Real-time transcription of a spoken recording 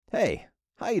Hey,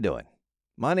 how you doing?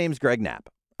 My name's Greg Knapp.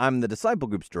 I'm the Disciple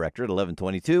Groups Director at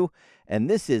 1122, and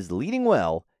this is Leading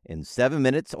Well in 7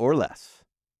 minutes or less.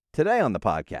 Today on the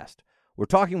podcast, we're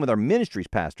talking with our Ministries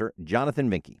pastor, Jonathan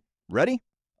Vinke. Ready?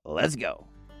 Let's go.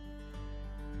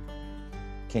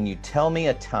 Can you tell me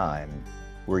a time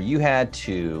where you had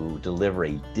to deliver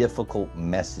a difficult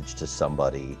message to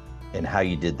somebody and how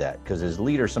you did that? Because as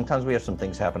leaders, sometimes we have some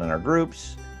things happen in our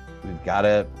groups. We've got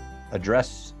to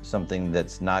address something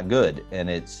that's not good. And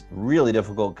it's really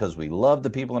difficult because we love the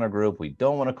people in our group. We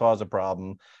don't want to cause a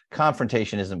problem.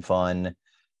 Confrontation isn't fun.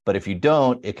 But if you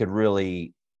don't, it could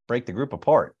really break the group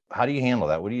apart. How do you handle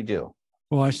that? What do you do?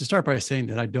 Well, I should start by saying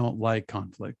that I don't like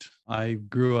conflict. I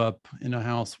grew up in a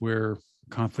house where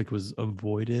conflict was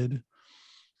avoided.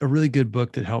 A really good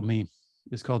book that helped me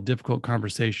is called Difficult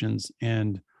Conversations.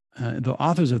 And the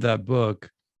authors of that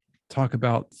book talk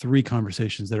about 3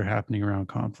 conversations that are happening around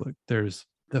conflict. There's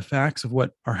the facts of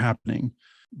what are happening,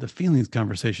 the feelings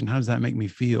conversation, how does that make me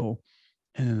feel?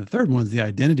 And then the third one is the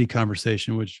identity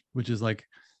conversation, which is like,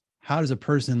 how does a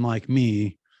person like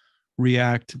me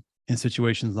react in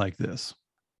situations like this?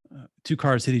 2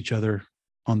 cars hit each other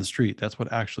on the street. That's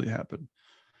what actually happened.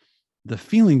 The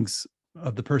feelings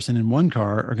of the person in one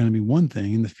car are going to be one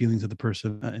thing, and the feelings of the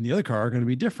person in the other car are going to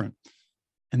be different.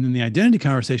 And then the identity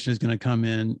conversation is going to come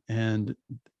in, and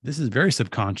this is very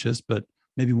subconscious, but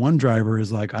maybe one driver is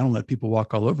like, I don't let people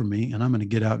walk all over me, and I'm going to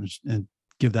get out and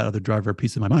give that other driver a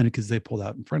piece of my mind because they pulled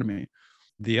out in front of me.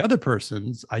 The other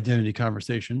person's identity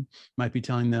conversation might be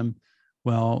telling them,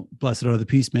 well, blessed are the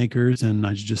peacemakers, and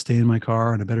I should just stay in my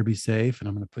car and I better be safe. And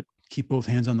I'm going to keep both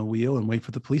hands on the wheel and wait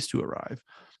for the police to arrive.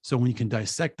 So when you can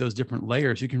dissect those different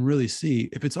layers, you can really see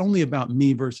if it's only about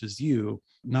me versus you,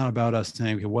 not about us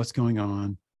saying, okay, what's going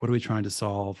on? What are we trying to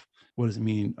solve? What does it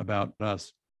mean about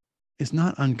us? It's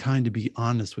not unkind to be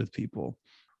honest with people.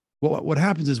 What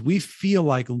happens is we feel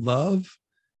like love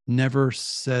never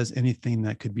says anything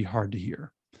that could be hard to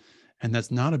hear. And that's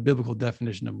not a biblical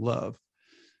definition of love.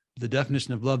 The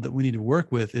definition of love that we need to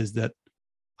work with is that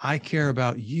I care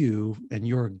about you and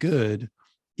you're good,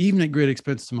 even at great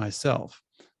expense to myself.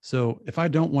 So if I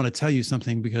don't want to tell you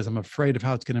something because I'm afraid of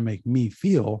how it's going to make me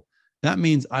feel, that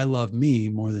means I love me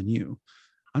more than you.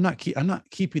 I'm not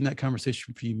keeping that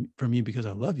conversation from you because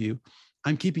I love you.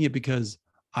 I'm keeping it because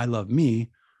I love me,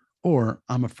 or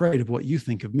I'm afraid of what you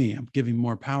think of me. I'm giving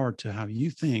more power to how you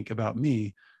think about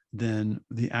me than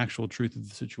the actual truth of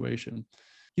the situation.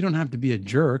 You don't have to be a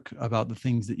jerk about the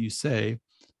things that you say,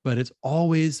 but it's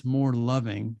always more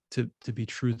loving to be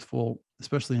truthful,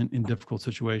 especially in difficult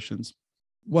situations.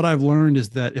 What I've learned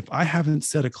is that if I haven't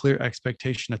set a clear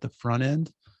expectation at the front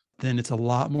end, then it's a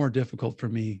lot more difficult for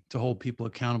me to hold people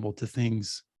accountable to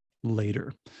things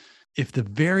later. If the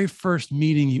very first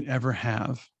meeting you ever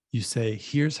have, you say,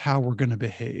 here's how we're going to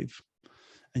behave,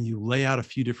 and you lay out a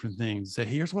few different things, say,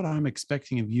 here's what I'm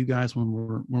expecting of you guys when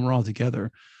we're all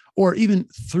together, or even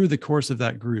through the course of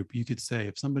that group, you could say,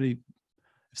 if somebody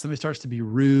starts to be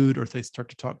rude or if they start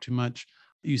to talk too much,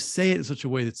 you say it in such a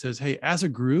way that says, hey, as a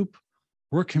group,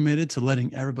 we're committed to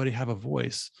letting everybody have a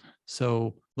voice.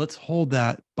 So let's hold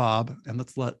that, Bob, and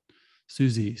let's let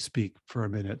Susie speak for a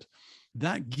minute.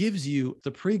 That gives you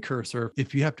the precursor.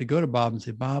 If you have to go to Bob and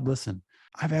say, Bob, listen,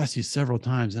 I've asked you several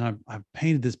times, and I've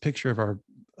painted this picture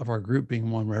of our group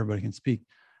being one where everybody can speak.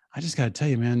 I just got to tell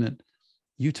you, man, that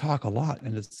you talk a lot,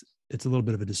 and it's a little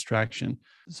bit of a distraction.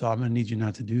 So I'm going to need you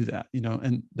not to do that,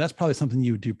 and that's probably something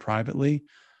you would do privately.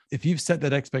 If you've set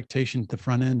that expectation at the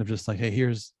front end of just like, hey,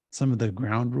 here's some of the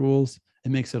ground rules,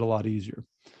 it makes it a lot easier.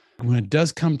 When it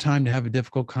does come time to have a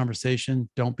difficult conversation,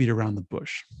 don't beat around the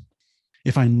bush.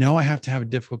 If I know I have to have a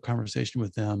difficult conversation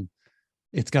with them,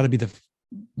 it's got to be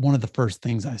one of the first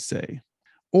things I say.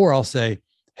 Or I'll say,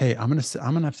 hey, I'm going to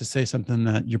have to say something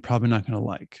that you're probably not going to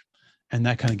like. And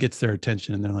that kind of gets their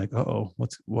attention. And they're like, uh-oh,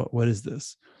 what is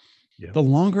this? Yeah. The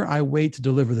longer I wait to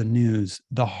deliver the news,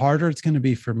 the harder it's going to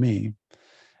be for me.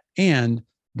 And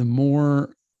the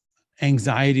more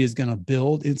anxiety is going to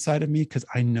build inside of me because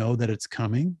I know that it's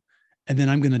coming. And then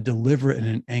I'm going to deliver it in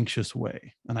an anxious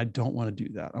way. And I don't want to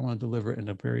do that. I want to deliver it in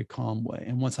a very calm way.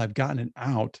 And once I've gotten it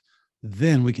out,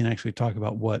 then we can actually talk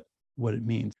about what it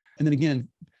means. And then again,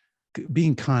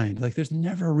 being kind. Like there's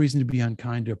never a reason to be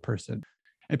unkind to a person.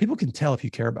 And people can tell if you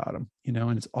care about them,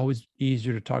 and it's always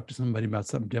easier to talk to somebody about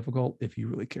something difficult if you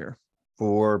really care.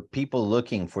 For people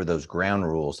looking for those ground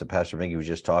rules that Pastor Vinke was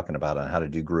just talking about on how to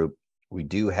do group, we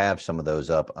do have some of those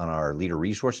up on our leader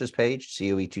resources page,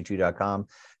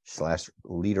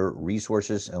 coe22.com/leader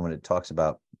resources. And when it talks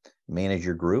about manage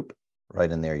your group,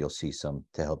 right in there, you'll see some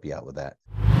to help you out with that.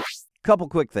 Couple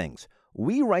quick things.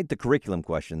 We write the curriculum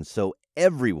questions so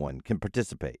everyone can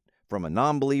participate, from a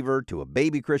non-believer to a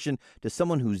baby Christian to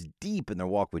someone who's deep in their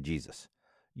walk with Jesus.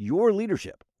 Your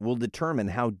leadership will determine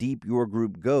how deep your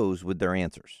group goes with their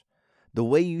answers. The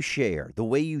way you share, the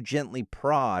way you gently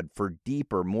prod for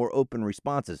deeper, more open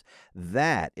responses,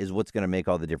 that is what's going to make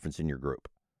all the difference in your group.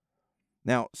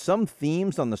 Now, some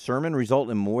themes on the sermon result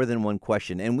in more than one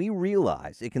question, and we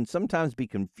realize it can sometimes be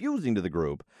confusing to the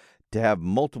group to have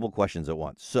multiple questions at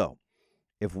once. So,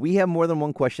 if we have more than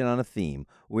one question on a theme,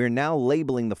 we're now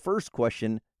labeling the first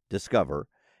question, discover,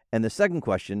 and the second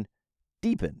question,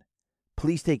 deepen.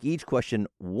 Please take each question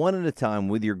one at a time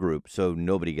with your group so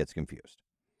nobody gets confused.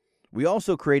 We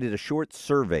also created a short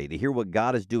survey to hear what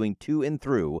God is doing to and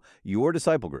through your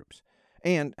disciple groups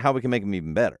and how we can make them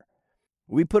even better.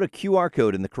 We put a QR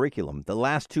code in the curriculum the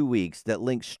last 2 weeks that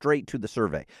links straight to the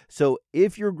survey. So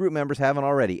if your group members haven't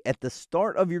already, at the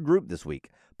start of your group this week,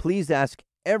 please ask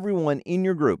everyone in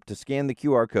your group to scan the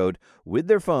QR code with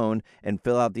their phone and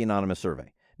fill out the anonymous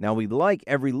survey. Now, we'd like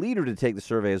every leader to take the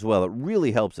survey as well. It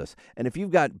really helps us. And if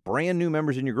you've got brand new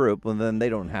members in your group, well, then they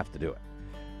don't have to do it.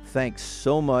 Thanks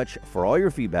so much for all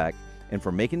your feedback and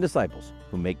for making disciples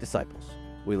who make disciples.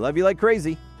 We love you like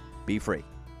crazy. Be free.